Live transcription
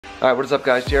Alright, what is up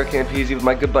guys? JaretCampisi with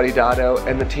my good buddy Dotto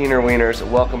and the Teener Wieners.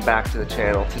 Welcome back to the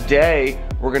channel. Today,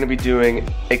 we're gonna be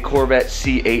doing a Corvette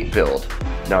C8 build.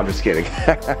 No, I'm just kidding.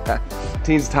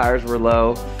 Teen's tires were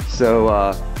low,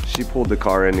 so she pulled the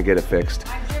car in to get it fixed.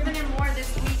 I've driven it more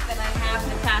this week than I have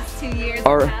the past 2 years.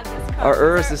 Our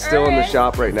Urus is still in the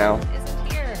shop right now.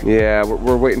 Isn't here. Yeah,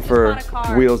 we're waiting for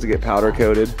wheels to get powder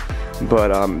coated,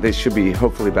 but they should be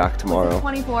hopefully back tomorrow.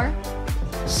 24.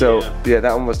 So yeah,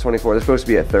 that one was 24. They're supposed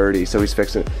to be at 30, so he's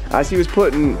fixing it. As he was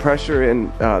putting pressure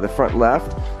in the front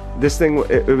left, this thing,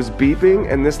 it was beeping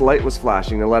and this light was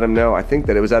flashing to let him know, I think,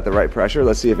 that it was at the right pressure.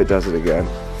 Let's see if it does it again.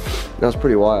 That was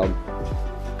pretty wild.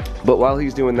 But while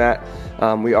he's doing that,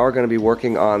 we are going to be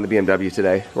working on the BMW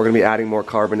today. We're going to be adding more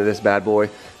carbon to this bad boy.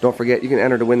 Don't forget, you can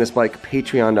enter to win this bike,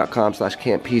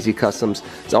 patreon.com/Campisi Customs.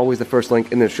 It's always the first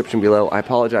link in the description below. I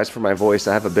apologize for my voice.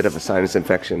 I have a bit of a sinus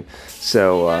infection.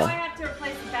 So, I have to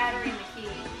replace the battery in the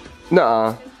key.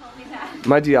 Nuh-uh.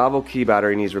 My Diavo key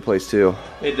battery needs replaced too.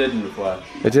 It didn't flash.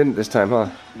 It didn't this time,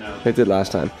 huh? No. It did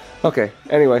last time. Okay,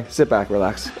 anyway, sit back,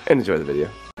 relax, and enjoy the video.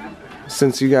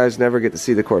 Since you guys never get to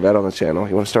see the Corvette on the channel,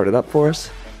 you want to start it up for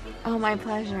us? Oh, my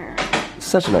pleasure.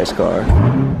 Such a nice car.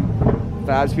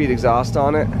 5-speed exhaust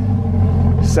on it.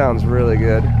 Sounds really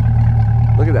good.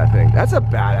 Look at that thing. That's a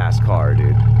badass car,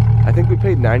 dude. I think we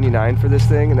paid $99 for this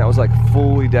thing, and that was like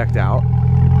fully decked out.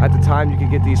 At the time, you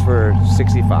could get these for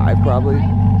 $65 probably.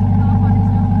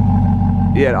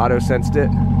 Yeah, it auto sensed it.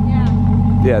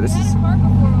 Yeah. Yeah, this is. Car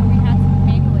before when we had to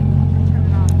manually turn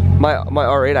it off. My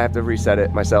R8, I have to reset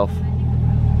it myself.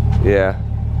 Yeah.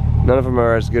 None of them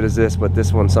are as good as this, but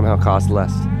this one somehow costs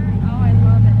less. Oh, I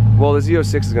love it. Well, the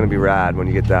Z06 is going to be rad when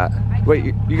you get that. Wait,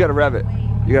 you got to rev it.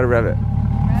 You got to rev it.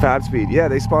 Fab Speed. Yeah,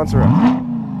 they sponsor us.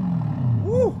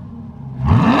 Woo!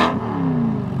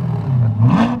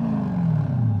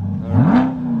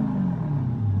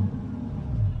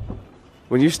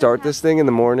 When you start this thing in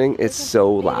the morning, it's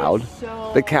so loud.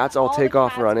 The cats all take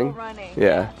off running.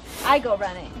 Yeah. I go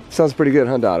running. Sounds pretty good,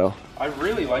 huh, Dotto? I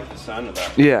really like the sound of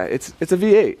that. Yeah, it's a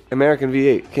V8, American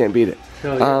V8. Can't beat it.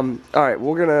 Hell yeah. All right,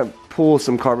 we're gonna pull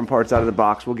some carbon parts out of the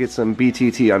box. We'll get some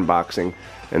BTT unboxing,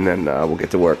 and then we'll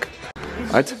get to work.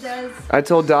 I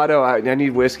told Dotto I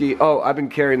need whiskey. Oh, I've been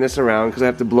carrying this around because I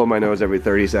have to blow my nose every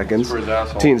 30 seconds. For his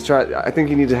asshole. Teens, try. I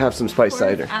think you need to have some spiced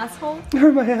cider. Asshole?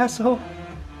 For my asshole.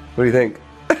 What do you think?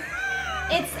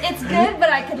 It's good, but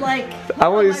I could like. I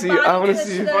want to see. I want to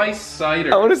see you. Spice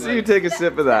cider. I want to see you take a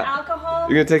sip of that. Alcohol.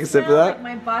 You're gonna take a sip of that? Like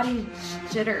my body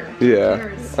jitter. Yeah.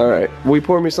 Jitters. All right. Will you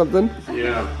pour me something?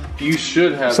 Yeah. You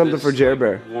should have Something this, for Jaret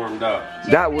Bear. warmed up.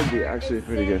 That would be actually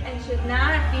pretty good. And should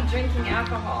not be drinking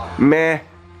alcohol. Meh.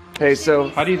 Hey, so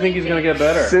How do you think he's gonna get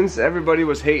better? since everybody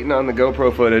was hating on the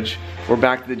GoPro footage, we're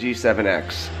back to the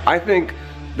G7X. I think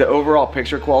the overall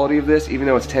picture quality of this, even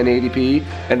though it's 1080p,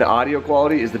 and the audio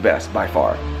quality is the best by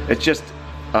far. It's just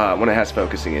when it has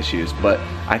focusing issues, but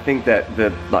I think that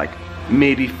the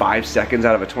maybe 5 seconds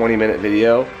out of a 20-minute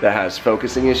video that has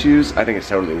focusing issues, I think it's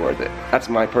totally worth it. That's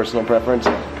my personal preference,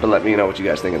 but let me know what you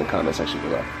guys think in the comment section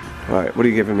below. All right, what are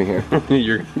you giving me here?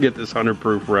 You're gonna get this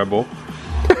 100-proof Rebel.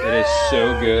 It is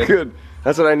so good. Good.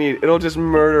 That's what I need. It'll just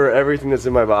murder everything that's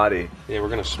in my body. Yeah, we're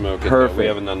gonna smoke it. Perfect. Though. We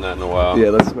haven't done that in a while. Yeah,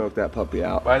 let's smoke that puppy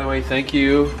out. By the way, thank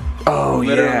you. Oh,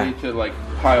 Literally yeah. to like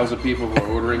piles of people who are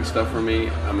ordering stuff for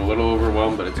me. I'm a little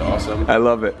overwhelmed, but it's awesome. I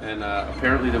love it. And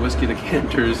apparently the whiskey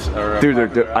decanters are.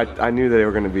 Dude, I knew they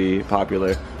were going to be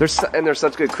popular. They're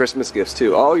such good Christmas gifts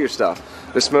too. All your stuff,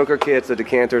 the smoker kits, the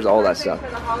decanters, all that stuff.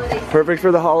 For the holidays. Perfect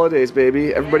for the holidays,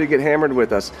 baby. Everybody get hammered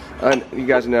with us. And you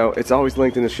guys know it's always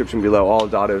linked in the description below. All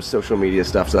of Dotto's social media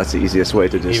stuff. So that's the easiest way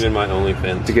to just Even my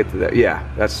OnlyFans. to get to that. Yeah,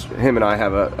 that's him and I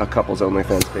have a couple's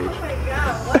OnlyFans page. Oh my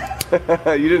god, what?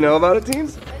 You didn't know about it,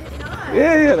 teens?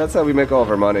 Yeah, that's how we make all of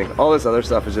our money. All this other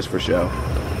stuff is just for show.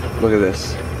 Look at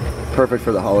this. Perfect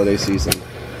for the holiday season.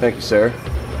 Thank you, sir.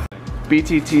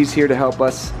 BTT's here to help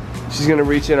us. She's gonna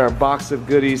reach in our box of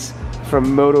goodies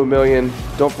from Moto Million.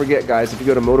 Don't forget, guys, if you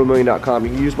go to motomillion.com,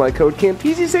 you can use my code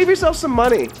Campisi, save yourself some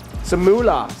money. Some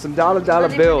moolah, some dollar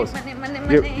bills.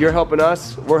 You're helping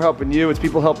us, we're helping you. It's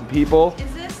people helping people.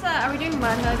 Is this, are we doing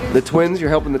mud huggers? The twins, you're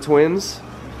helping the twins.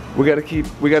 We gotta keep,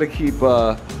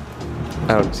 I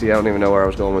don't even know where I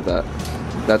was going with that.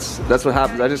 That's what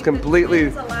happens. I just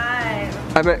completely,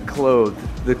 I meant clothed.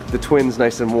 The twins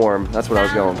nice and warm. That's what I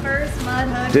was going. First mud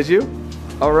hugger. Did you?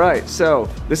 All right, so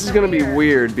this is gonna be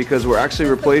weird because we're actually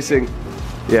replacing,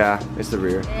 yeah, it's the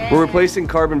rear. We're replacing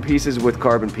carbon pieces with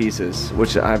carbon pieces,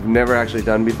 which I've never actually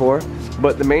done before.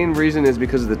 But the main reason is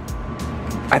because of the,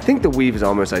 I think the weave is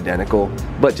almost identical,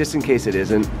 but just in case it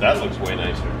isn't. That looks way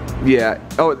nicer. Yeah.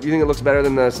 Oh, you think it looks better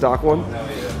than the stock one? Hell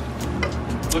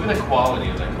yeah. Look at the quality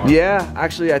of that Yeah,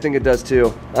 actually I think it does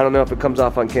too. I don't know if it comes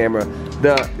off on camera.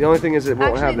 The only thing is it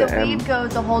won't have the M. Actually, the weave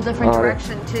goes a whole different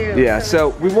direction too. Yeah, so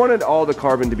we wanted all the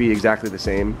carbon to be exactly the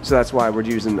same. So that's why we're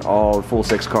using all full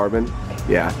 6 carbon.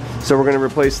 Yeah, so we're gonna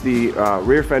replace the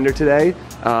rear fender today.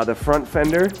 The front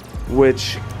fender,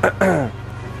 which,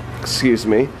 excuse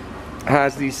me,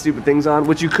 has these stupid things on,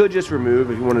 which you could just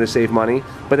remove if you wanted to save money,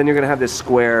 but then you're gonna have this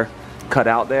square cut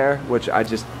out there, which I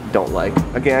just don't like.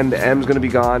 Again, the M's gonna be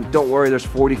gone. Don't worry, there's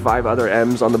 45 other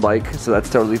M's on the bike, so that's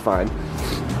totally fine.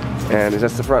 And is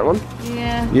that the front one?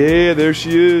 Yeah. Yeah, there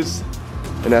she is.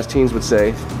 And as teens would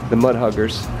say, the mud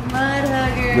huggers. Mud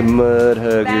huggers. The mud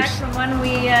huggers. Back from when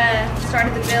we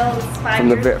started the build 5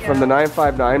 years ago. From the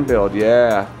 959 build,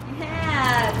 yeah.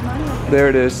 Yeah, the mud hugger. There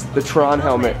it is, the Tron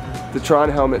helmet. The Tron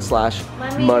helmet slash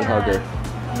mud hugger.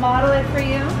 Model it for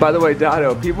you. By the way,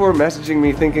 Dado, people were messaging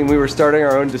me thinking we were starting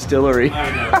our own distillery.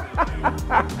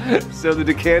 I know. So the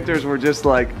decanters were just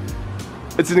like,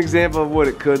 it's an example of what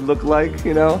it could look like,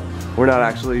 you know? We're not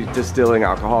actually distilling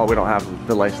alcohol. We don't have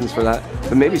the license for that.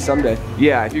 But maybe someday.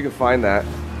 Yeah, if you can find that.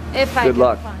 If I Good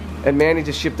luck. Find. And Manny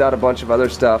just shipped out a bunch of other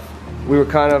stuff. We were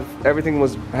kind of, everything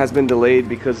has been delayed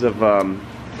because of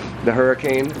the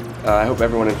hurricane. I hope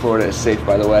everyone in Florida is safe,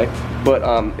 by the way. But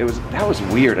that was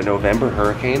weird, a November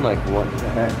hurricane. Like, what the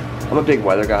heck? I'm a big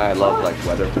weather guy. I love like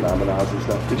weather phenomena and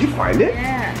stuff. Did you find it?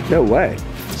 Yeah. No way.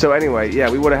 So anyway, yeah,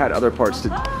 we would have had other parts to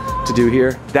do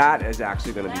here. That is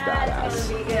actually going to be badass.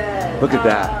 Gonna be good. Look at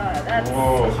that.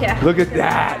 Whoa. Yeah. Look at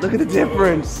that. Look at the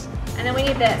difference. And then we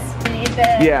need this. We need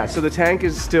this. Yeah, so the tank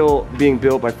is still being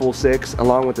built by Full 6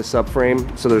 along with the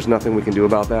subframe, so there's nothing we can do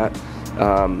about that.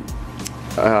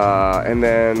 And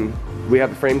then we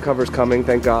have the frame covers coming,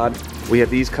 thank God. We have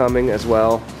these coming as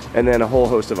well, and then a whole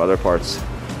host of other parts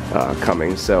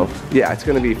coming. So yeah, it's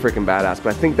gonna be freaking badass,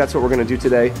 but I think that's what we're gonna do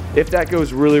today. If that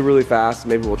goes really, really fast,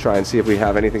 maybe we'll try and see if we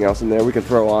have anything else in there we can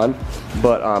throw on.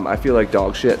 But I feel like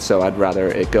dog shit, so I'd rather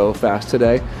it go fast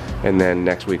today, and then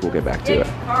next week we'll get back to it.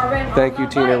 Thank you,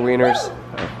 Tina Wieners.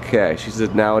 Okay, she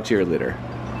said now a cheerleader.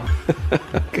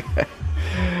 Okay.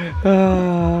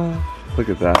 Look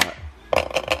at that.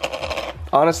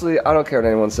 Honestly, I don't care what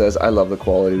anyone says. I love the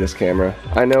quality of this camera.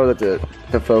 I know that the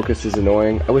focus is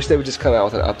annoying. I wish they would just come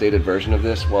out with an updated version of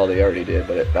this. Well, they already did,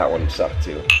 but that one sucked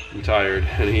too. I'm tired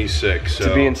and he's sick, so.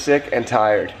 To being sick and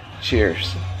tired.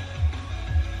 Cheers.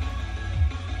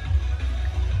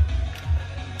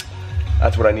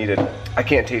 That's what I needed. I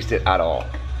can't taste it at all.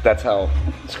 That's how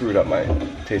screwed up my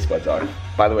taste buds are.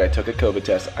 By the way, I took a COVID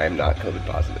test. I am not COVID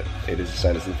positive. It is a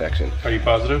sinus infection. Are you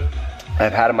positive?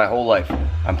 I've had it my whole life.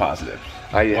 I'm positive.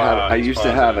 I used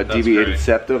to have a deviated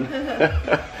septum,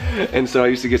 and so I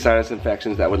used to get sinus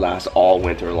infections that would last all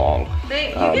winter long. You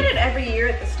get it every year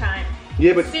at this time.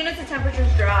 Yeah, but as soon as the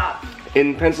temperatures drop.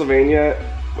 In Pennsylvania,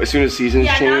 as soon as seasons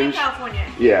change. Yeah, not in California.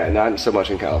 Yeah, not so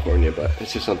much in California, but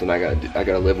it's just something I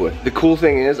gotta live with. The cool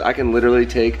thing is, I can literally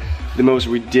take the most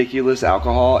ridiculous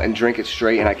alcohol and drink it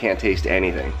straight, and I can't taste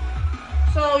anything.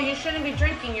 So you shouldn't be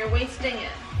drinking. You're wasting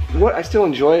it. What? I still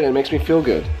enjoy it and it makes me feel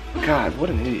good. God, what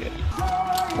an idiot.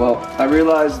 Well, I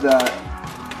realized that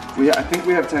I think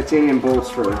we have titanium bolts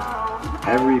for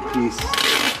every piece of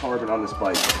carbon on this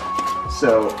bike.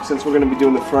 So, since we're gonna be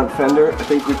doing the front fender, I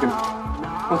think we can,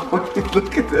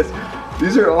 look at this.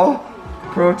 These are all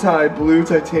Pro-Tie blue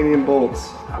titanium bolts.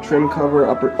 Trim cover,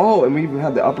 upper, oh, and we even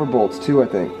have the upper bolts too, I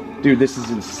think. Dude, this is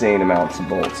insane amounts of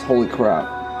bolts, holy crap.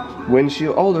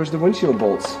 Windshield, oh, there's the windshield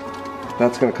bolts.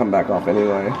 That's gonna come back off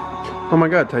anyway. Oh my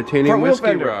God, titanium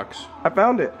whiskey rocks. I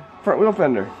found it. Front wheel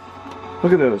fender.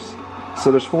 Look at those. So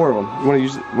there's 4 of them. You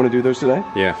want to do those today?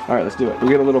 Yeah. All right, let's do it. We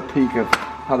get a little peek of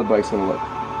how the bike's gonna look.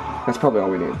 That's probably all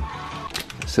we need.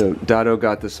 So Dado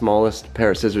got the smallest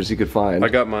pair of scissors he could find. I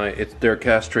got they're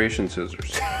castration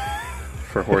scissors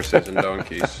for horses and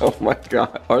donkeys. Oh my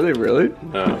God, are they really?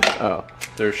 No. Oh.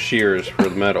 They're shears for the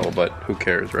metal, but who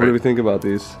cares, right? What do we think about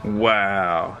these?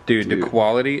 Wow, dude, the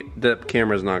quality, the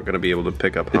camera's not going to be able to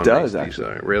pick up how it does, nice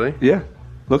actually. These are. Really? Yeah,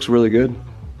 looks really good.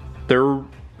 They're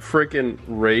freaking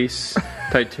race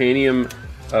titanium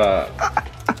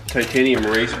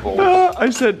race bolts. I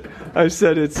said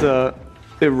it's it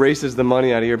erases the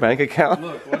money out of your bank account.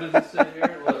 Look, what does it say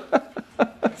here? Look.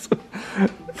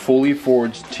 Fully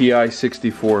forged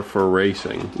TI-64 for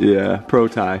racing. Yeah,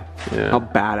 Pro-Tie. Yeah. How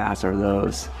badass are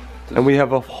those? And we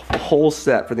have a whole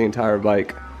set for the entire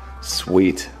bike.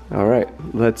 Sweet. All right,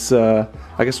 let's, I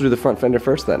guess we'll do the front fender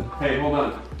first then. Hey, hold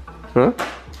on. Huh?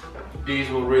 These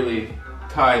will really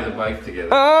tie the bike together.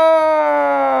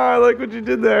 Ah, I like what you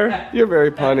did there. You're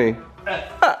very punny.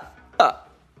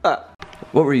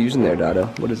 What were you using there, Dado?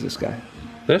 What is this guy?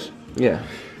 This? Yeah.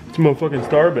 It's a motherfucking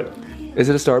Starbit. Is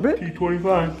it a star bit?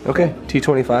 T25. Okay,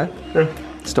 T25. Yeah.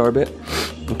 Star bit.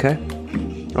 Okay.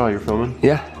 Oh, you're filming?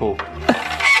 Yeah. Cool.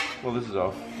 Well, this is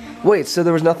off. Wait, so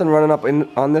there was nothing running up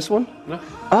on this one? No.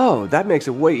 Oh, that makes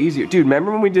it way easier. Dude,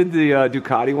 remember when we did the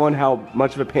Ducati one, how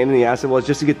much of a pain in the ass it was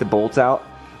just to get the bolts out?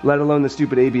 Let alone the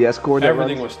stupid ABS cord that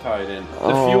Everything runs? was tied in. The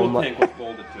fuel tank was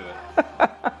bolted to it.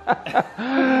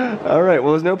 All right,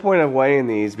 well, there's no point of weighing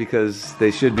these because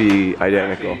they should be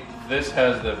identical. Actually, this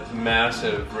has the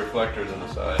massive reflectors on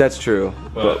the side. That's true,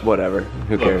 but whatever.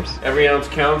 Who cares? Every ounce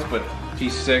counts, but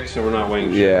T6, so we're not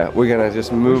weighing shit. Yeah, we're gonna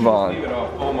just move on. Leave it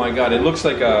off. Oh my god, it looks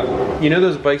like you know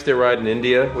those bikes they ride in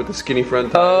India with the skinny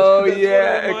front tires? Oh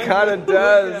yeah, it kind of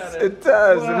does. It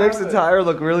does. It makes the tire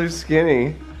look really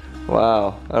skinny.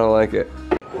 Wow, I don't like it.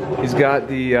 He's got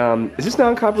the, is this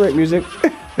non-copyright music?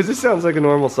 This sounds like a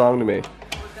normal song to me.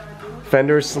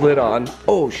 Fender slid on.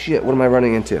 Oh shit, what am I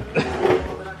running into?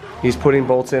 He's putting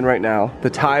bolts in right now. The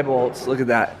tie bolts, look at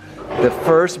that. The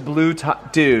first blue tie,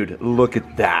 dude, look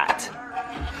at that.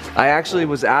 I actually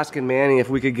was asking Manny if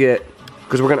we could get,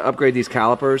 because we're gonna upgrade these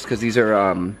calipers, because these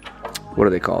are, what are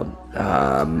they called?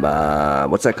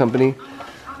 What's that company?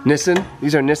 Nissan.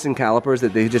 These are Nissan calipers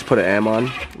that they just put an M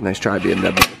on. Nice try,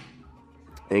 BMW.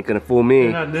 Ain't gonna fool me.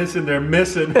 They're not Nissan, they're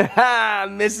missing.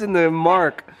 Missing the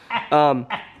mark.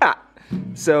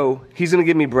 So he's gonna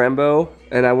give me Brembo,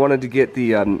 and I wanted to get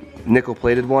the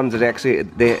nickel-plated ones. That actually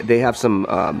they have some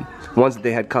ones that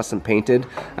they had custom painted.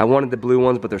 I wanted the blue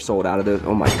ones, but they're sold out of those.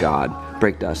 Oh my God,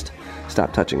 brake dust.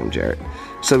 Stop touching them, Jaret.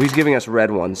 So he's giving us red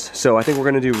ones. So I think we're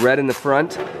gonna do red in the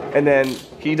front, and then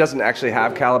he doesn't actually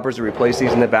have calipers to replace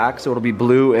these in the back, so it'll be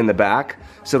blue in the back.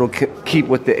 So it'll keep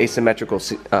with the asymmetrical,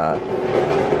 you know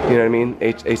what I mean?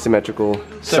 Asymmetrical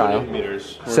style. 7 Newton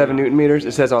meters. 7 Newton meters.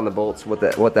 It says on the bolts what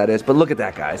that is. But look at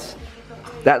that, guys.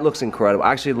 That looks incredible.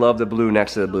 I actually love the blue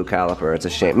next to the blue caliper. It's a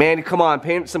shame. Man, come on,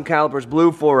 paint some calipers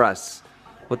blue for us.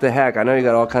 What the heck? I know you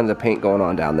got all kinds of paint going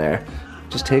on down there.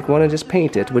 Just take one and just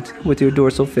paint it with your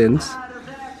dorsal fins.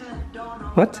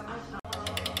 What?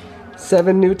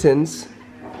 7 Newtons.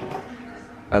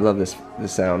 I love this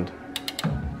sound.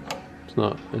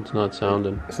 It's not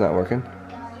sounding. It's not working.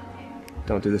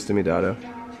 Don't do this to me, Dotto.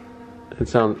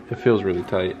 It feels really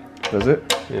tight. Does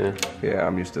it? Yeah. Yeah,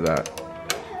 I'm used to that.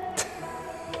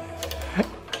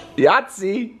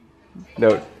 Yahtzee!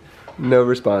 No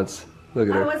response. Look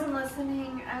at her. I wasn't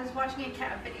listening. I was watching a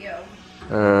cat video.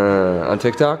 On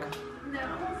TikTok? No.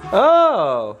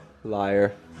 Oh!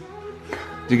 Liar.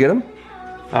 Did you get him?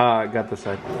 I got the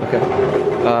side. Okay.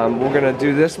 We're gonna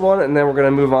do this one, and then we're gonna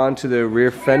move on to the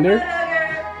rear fender.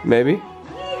 Maybe?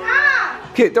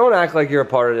 Kid, don't act like you're a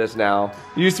part of this now.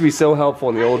 You used to be so helpful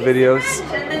in the old videos.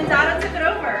 And then Dotto took it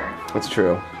over. That's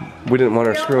true. We didn't want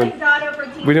her screwing.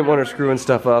 We didn't want her screwing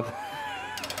stuff up.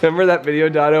 Remember that video,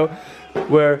 Dotto,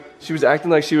 where she was acting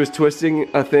like she was twisting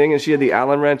a thing, and she had the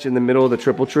Allen wrench in the middle of the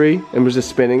triple tree and was just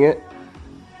spinning it?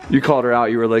 You called her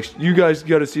out. You were like, "You guys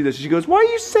got to see this." She goes, "Why are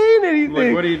you saying anything?"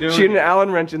 Like, what are you doing? She had an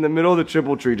Allen wrench in the middle of the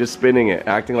triple tree, just spinning it,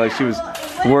 acting like she was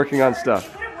working on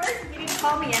stuff.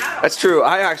 That's true.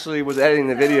 I actually was editing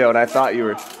the video, and I thought you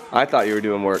were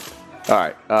doing work. All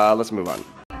right, let's move on.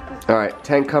 All right,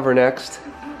 tank cover next.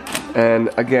 And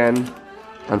again,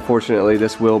 unfortunately,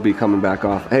 this will be coming back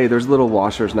off. Hey, there's little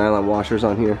washers, nylon washers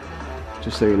on here,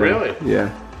 just so you know. Really? Yeah.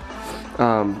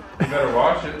 You better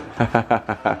wash it.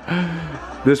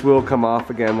 This will come off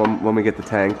again when we get the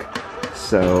tank.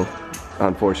 So,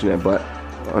 unfortunate, but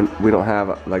we don't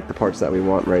have like the parts that we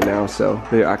want right now. So,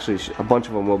 they actually a bunch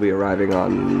of them will be arriving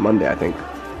on Monday, I think,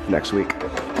 next week.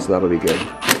 So that'll be good.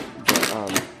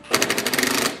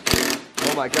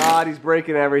 Oh my God, he's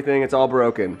breaking everything. It's all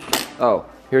broken. Oh,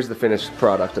 here's the finished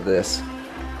product of this.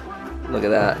 Look at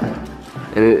that.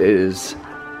 And it is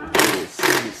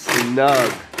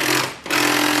snug.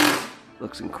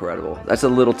 Looks incredible. That's a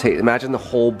little taste. Imagine the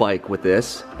whole bike with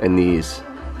this and these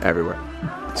everywhere.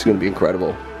 It's gonna be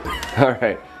incredible. All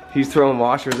right, he's throwing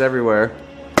washers everywhere.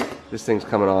 This thing's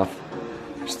coming off.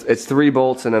 It's 3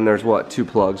 bolts and then there's what, 2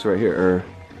 plugs right here, or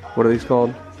what are these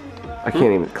called? I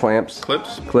can't even, clamps?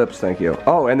 Clips? Clips, thank you.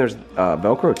 Oh, and there's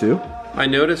Velcro too. I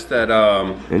noticed that,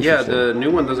 yeah, the new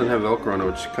one doesn't have Velcro on it,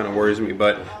 which kind of worries me,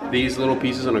 but these little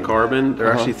pieces on a carbon,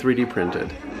 they're actually 3D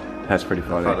printed. That's pretty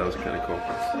funny. I thought that was kind of cool.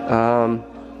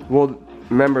 Well,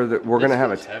 remember that we're gonna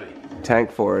have a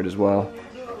tank for it as well.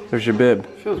 There's your bib.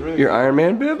 Feels really your Iron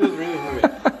Man bib? Feels really heavy.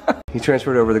 He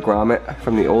transferred over the grommet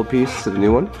from the old piece to the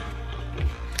new one.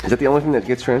 Is that the only thing that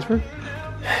gets transferred?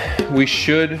 We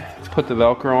should put the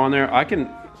Velcro on there. I can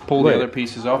pull the other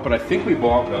pieces off, but I think we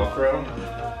bought Velcro.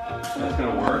 That's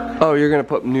gonna work. Oh, you're gonna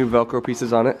put new Velcro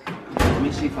pieces on it? Let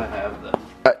me see if I have the...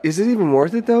 is it even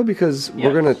worth it though? Because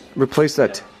we're gonna replace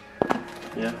that.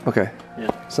 Yeah. Okay.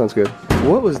 Yeah. Sounds good.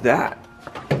 What was that?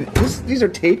 These are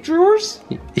tape drawers?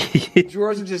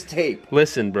 Drawers are just tape.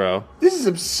 Listen, bro. This is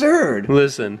absurd.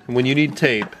 Listen, when you need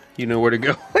tape, you know where to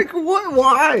go. Like what?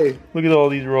 Why? Look at all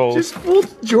these rolls. Just full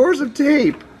drawers of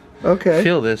tape. Okay.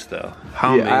 Feel this though.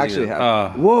 How amazing. I actually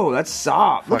have. Whoa, that's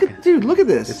soft. Look at, dude, look at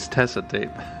this. It's Tessa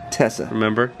tape. Tessa.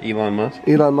 Remember Elon Musk?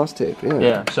 Elon Musk tape. Yeah.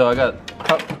 Yeah. So I got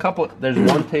a couple. There's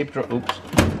one tape drawer. Oops.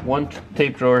 One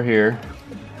tape drawer here.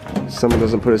 Someone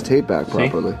doesn't put his tape back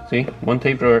properly. See? One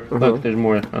tape drawer. Look, there's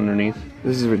more underneath.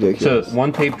 This is ridiculous. So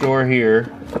one tape drawer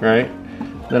here, right?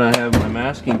 Then I have my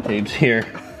masking tapes here.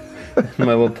 My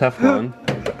little Teflon.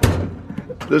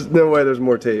 There's no way there's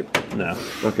more tape. No.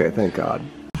 Okay, thank God.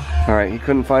 All right, he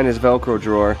couldn't find his Velcro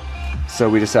drawer, so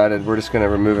we decided we're just gonna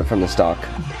remove it from the stock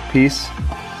piece.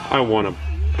 I want to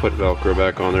put Velcro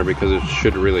back on there because it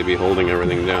should really be holding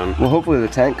everything down. Well, hopefully the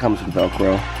tank comes with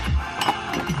Velcro.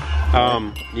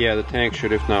 Yeah, the tank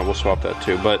should. If not, we'll swap that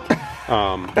too. But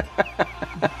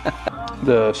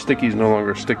the sticky's no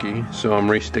longer sticky, so I'm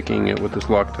re-sticking it with this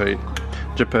Loctite.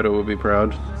 Geppetto would be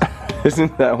proud.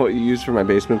 Isn't that what you use for my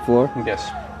basement floor?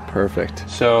 Yes. Perfect.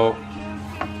 So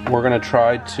we're gonna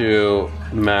try to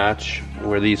match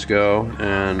where these go,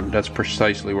 and that's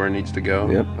precisely where it needs to go.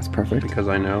 Yep, that's perfect. Because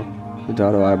I know. The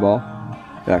dotto eyeball.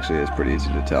 It actually is pretty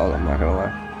easy to tell, I'm not gonna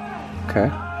lie.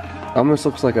 Okay. Almost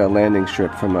looks like a landing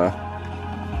strip from a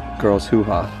girl's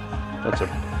hoo-ha. That's a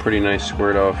pretty nice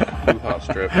squared off hoo-ha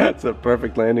strip. That's a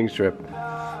perfect landing strip.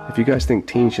 If you guys think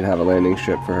Teen should have a landing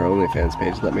strip for her OnlyFans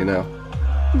page, let me know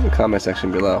in the comment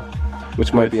section below.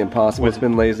 Which might be impossible. It's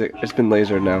been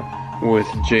lasered now. With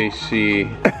JC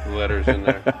letters in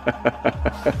there.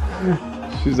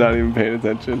 She's not even paying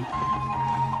attention.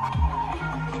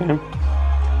 Okay.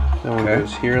 That one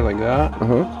goes here like that.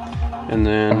 And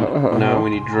then now we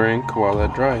need drink while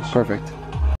that dries. Perfect.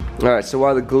 Alright, so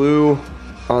while the glue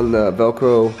on the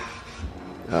Velcro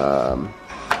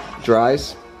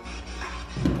dries,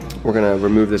 we're gonna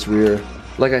remove this rear.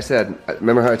 Like I said,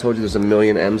 remember how I told you there's a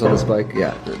million M's on this bike?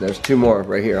 Yeah, there's two more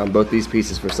right here on both these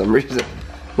pieces for some reason.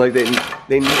 Like they need.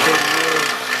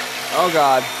 Oh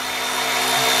God.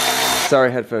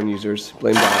 Sorry, headphone users.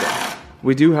 Blame God.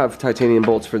 We do have titanium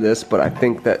bolts for this, but I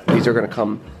think that these are gonna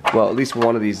come. Well, at least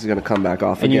one of these is gonna come back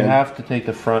off and again. You have to take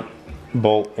the front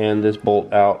bolt and this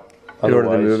bolt out. In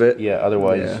order to move it? Yeah,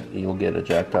 otherwise you'll get it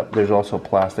jacked up. There's also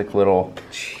plastic little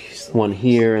one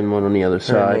here and one on the other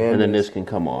side, and then this can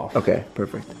come off. Okay,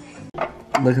 perfect.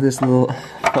 Look at this little,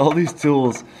 all these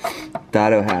tools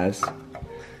Dado has.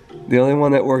 The only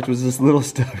one that worked was this little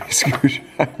stubby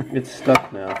screwdriver. It's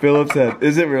stuck now. Philip said,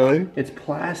 is it really? It's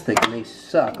plastic and they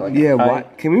suck. Like yeah, why?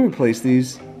 Can we replace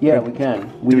these? Yeah, we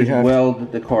can. We just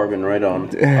weld the carbon right on.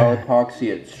 I'll epoxy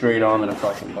it straight on the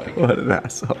fucking bike. What an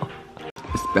asshole.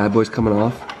 This bad boy's coming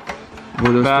off.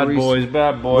 Bad boys.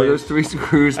 Were those three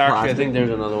screws Actually, plastic? I think there's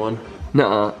another one.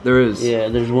 Nuh-uh, there is. Yeah,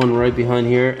 there's one right behind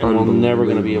here, and we're never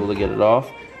gonna be able to get it off.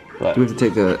 But do we have to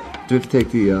take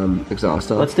the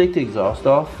exhaust off? Let's take the exhaust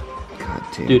off. God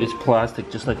damn. Dude, it's plastic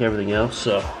just like everything else,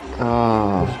 so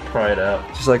let's try it out.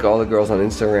 Just like all the girls on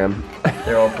Instagram.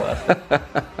 They're all plastic.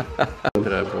 Look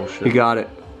at that bullshit. You got it.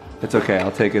 It's okay,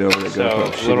 I'll take it over to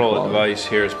GoPro. So, little advice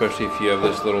here, especially if you have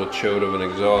this little chode of an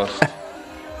exhaust.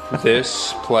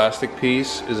 This plastic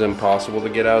piece is impossible to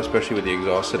get out, especially with the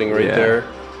exhaust sitting right there.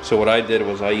 So what I did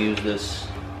was I used this.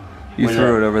 You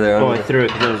threw it over there. Oh, I threw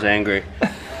it because I was angry.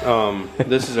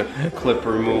 This is a clip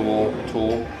removal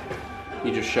tool.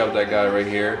 You just shove that guy right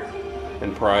here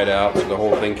and pry it out so the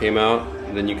whole thing came out.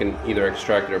 And then you can either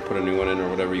extract it or put a new one in or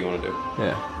whatever you want to do.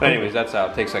 Yeah. But anyways, that's out.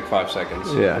 It takes like 5 seconds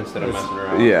instead of messing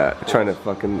around. Yeah, trying to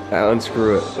fucking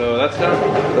unscrew it. So that's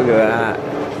done. Look at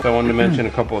that. So I wanted to mention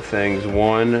a couple of things.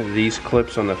 One, these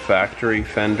clips on the factory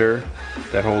fender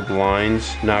that hold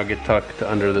lines now get tucked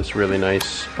under this really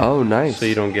nice. Oh, nice. So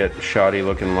you don't get shoddy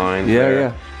looking lines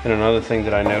there. And another thing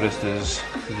that I noticed is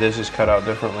this is cut out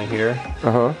differently here.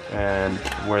 And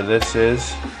where this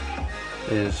is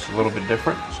a little bit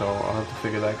different, so I'll have to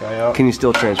figure that guy out. Can you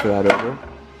still transfer that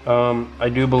over? I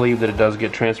do believe that it does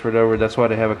get transferred over. That's why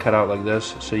they have it cut out like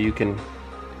this, so you can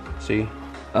see.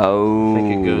 Oh. I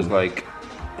think it goes like,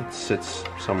 it sits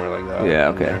somewhere like that. Yeah,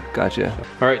 okay, gotcha.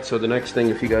 Alright, so the next thing,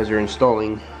 if you guys are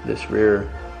installing this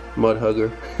rear mud hugger.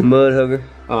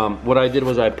 What I did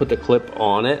was I put the clip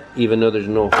on it, even though there's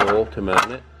no hole to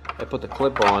mount it. I put the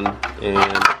clip on, and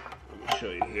let me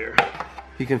show you here.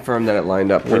 He confirmed that it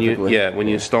lined up perfectly. When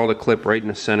you install the clip right in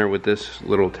the center with this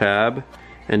little tab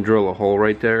and drill a hole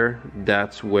right there,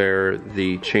 that's where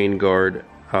the chain guard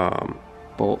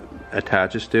bolt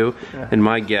attaches to. And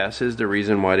my guess is the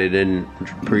reason why they didn't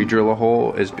pre-drill a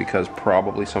hole is because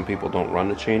probably some people don't run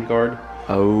the chain guard.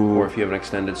 Oh. Or if you have an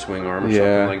extended swing arm or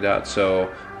something like that. So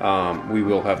we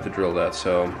will have to drill that.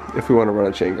 So if we want to run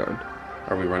a chain guard.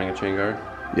 Are we running a chain guard?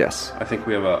 Yes. I think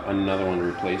we have another one to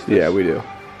replace this. Yeah, we do.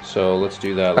 So let's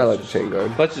do that. I like the chain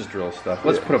guard. Let's just drill stuff.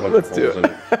 Let's put a bunch of holes in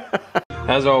it.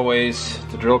 As always,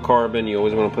 to drill carbon, you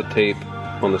always want to put tape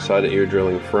on the side that you're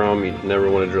drilling from. You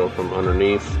never want to drill from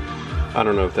underneath. I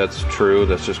don't know if that's true.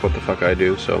 That's just what the fuck I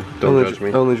do, so don't judge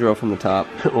me. Only drill from the top.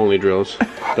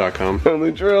 Onlydrills.com.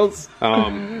 Only drills.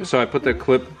 So I put the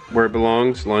clip where it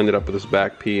belongs, lined it up with this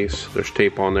back piece. There's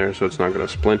tape on there so it's not going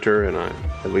to splinter, and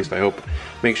at least I hope,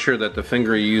 make sure that the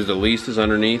finger you use the least is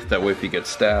underneath. That way if you get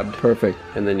stabbed. Perfect.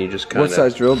 And then you just kind of... What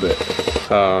size drill bit?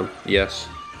 Yes.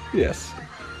 Yes.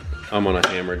 I'm on a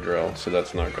hammer drill, so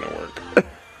that's not going to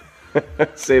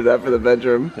work. Save that for the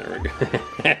bedroom. There we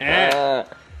go.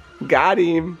 Got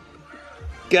him.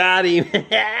 Got him.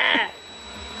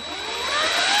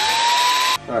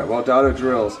 Alright, while Dotto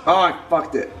drills. Oh, I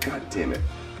fucked it. God damn it.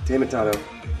 Damn it, Dotto.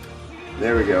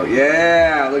 There we go.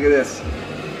 Yeah, look at this.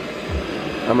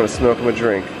 I'm gonna smoke him a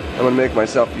drink. I'm gonna make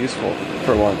myself useful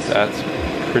for once. That's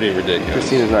pretty ridiculous.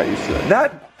 Christina's not used to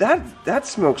that. That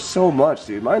smokes so much,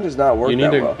 dude. Mine does not work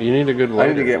that well. You need a good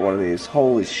lighter. I need to get one of these.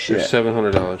 Holy shit. They're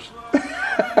 $700.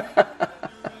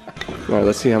 Alright,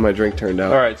 let's see how my drink turned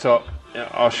out. Alright, so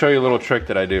I'll show you a little trick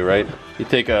that I do, right? You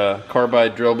take a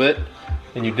carbide drill bit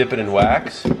and you dip it in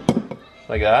wax,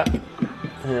 like that,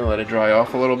 and let it dry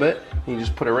off a little bit. You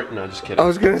just put it right, no, just kidding. I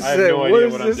was gonna say, what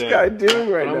is this guy doing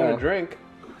right now? I'm gonna drink.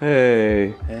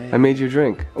 Hey, I made you a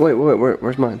drink. Wait,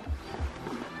 where's mine?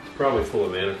 It's probably full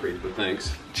of antifreeze, but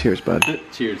thanks. Cheers, bud.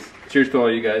 Cheers. Cheers to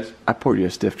all you guys. I poured you a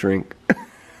stiff drink.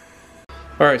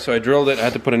 Alright, so I drilled it. I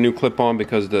had to put a new clip on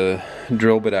because the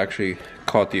drill bit actually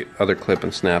caught the other clip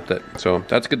and snapped it. So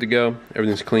that's good to go.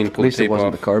 Everything's clean. Pull the tape off. At least it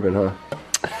wasn't the carbon, huh?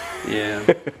 Yeah.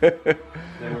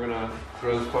 Then we're gonna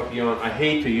throw this puppy on. I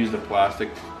hate to use the plastic,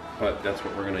 but that's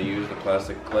what we're gonna use, the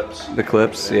plastic clips. The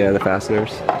clips, yeah, the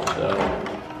fasteners.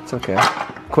 So. It's okay.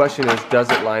 Question is, does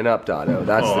it line up, Dotto?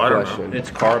 That's the question. It's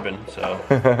carbon, so.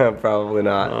 Probably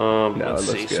not. No,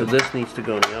 let's see. So this needs to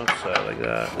go on the outside like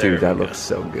that. Dude, that looks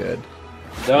so good.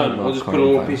 Done. We'll just put a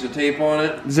little piece of tape on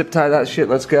it. Zip tie that shit,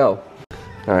 let's go.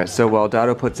 Alright, so while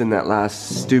Dotto puts in that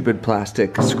last stupid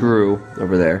plastic screw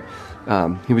over there,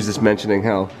 he was just mentioning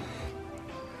how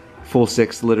Full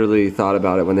Six literally thought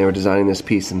about it when they were designing this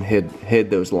piece and hid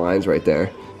those lines right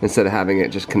there instead of having it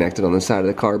just connected on the side of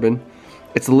the carbon.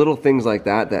 It's little things like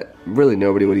that that really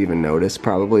nobody would even notice,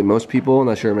 probably. Most people,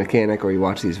 unless you're a mechanic or you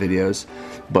watch these videos.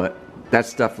 But that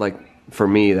stuff, like, for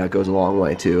me, that goes a long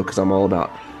way too, because I'm all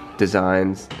about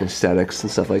designs, aesthetics,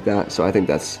 and stuff like that. So I think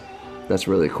that's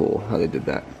really cool how they did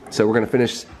that. So we're gonna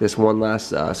finish this one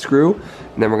last screw,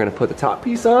 and then we're gonna put the top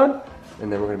piece on,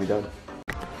 and then we're gonna be done.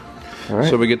 All right.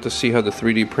 So we get to see how the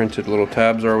 3D printed little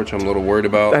tabs are, which I'm a little worried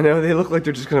about. I know, they look like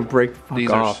they're just gonna break the fuck off.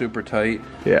 These are super tight.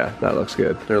 Yeah, that looks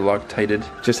good. They're Loctited.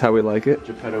 Just how we like it.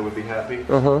 Geppetto would be happy.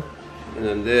 Uh-huh. And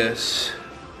then this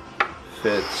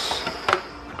fits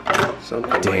something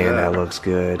like that. Damn, that looks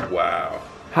good. Wow.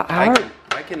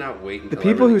 I cannot wait until the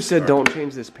people who said don't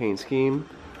change this paint scheme,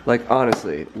 like,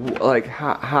 honestly, like,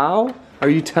 how are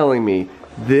you telling me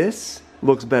this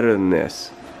looks better than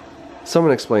this?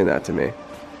 Someone explain that to me.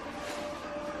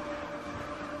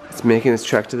 It's making its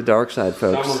trek to the dark side,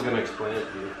 folks. Someone's gonna explain it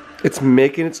to you. It's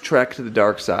making its trek to the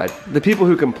dark side. The people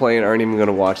who complain aren't even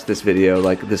gonna watch this video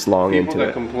like this long into it. People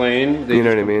that complain, they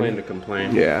just complain to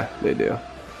complain. Yeah, they do.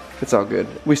 It's all good.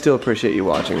 We still appreciate you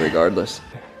watching regardless.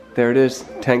 There it is,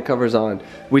 tank covers on.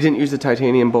 We didn't use the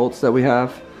titanium bolts that we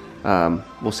have.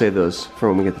 We'll save those for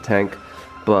when we get the tank,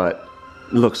 but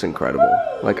it looks incredible.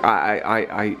 Like,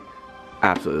 I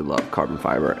absolutely love carbon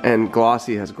fiber, and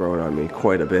glossy has grown on me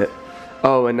quite a bit.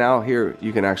 Oh, and now here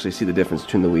you can actually see the difference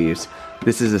between the weaves.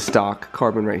 This is the stock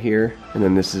carbon right here, and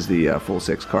then this is the Full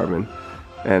Six carbon.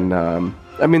 And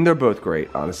I mean, they're both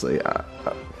great, honestly.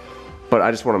 But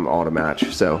I just want them all to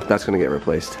match, so that's gonna get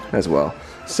replaced as well.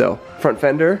 So, front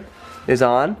fender is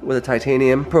on with the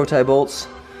titanium Pro-Tie bolts.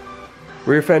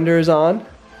 Rear fender is on.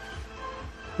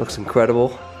 Looks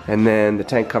incredible. And then the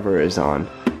tank cover is on.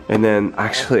 And then,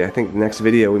 actually, I think the next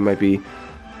video we might be,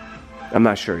 I'm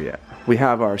not sure yet. We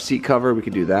have our seat cover, we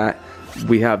could do that.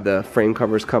 We have the frame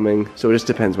covers coming, so it just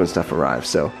depends when stuff arrives,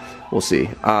 so we'll see.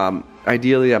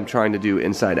 Ideally, I'm trying to do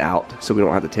inside out, so we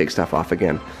don't have to take stuff off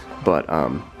again. But,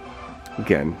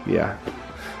 again, yeah,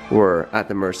 we're at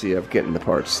the mercy of getting the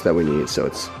parts that we need, so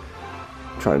it's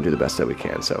trying to do the best that we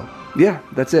can. So yeah,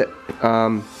 that's it.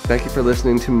 Thanks Thank you for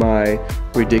listening to my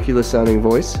ridiculous sounding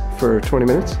voice for 20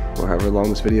 minutes, or however long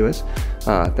this video is.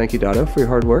 Thank you, Dotto, for your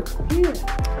hard work. Yeah.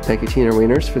 Thank you, Tina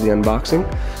Wieners, for the unboxing.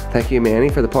 Thank you, Manny,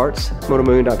 for the parts.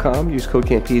 Motomillion.com, use code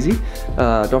Campisi.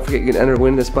 Don't forget you can enter to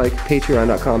win this bike.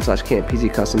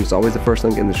 Patreon.com/Campisi Custom is always the first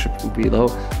link in the description below.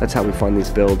 That's how we fund these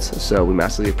builds, so we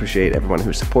massively appreciate everyone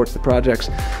who supports the projects.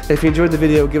 If you enjoyed the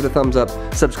video, give it a thumbs up,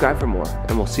 subscribe for more,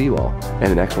 and we'll see you all in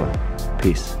the next one.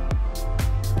 Peace.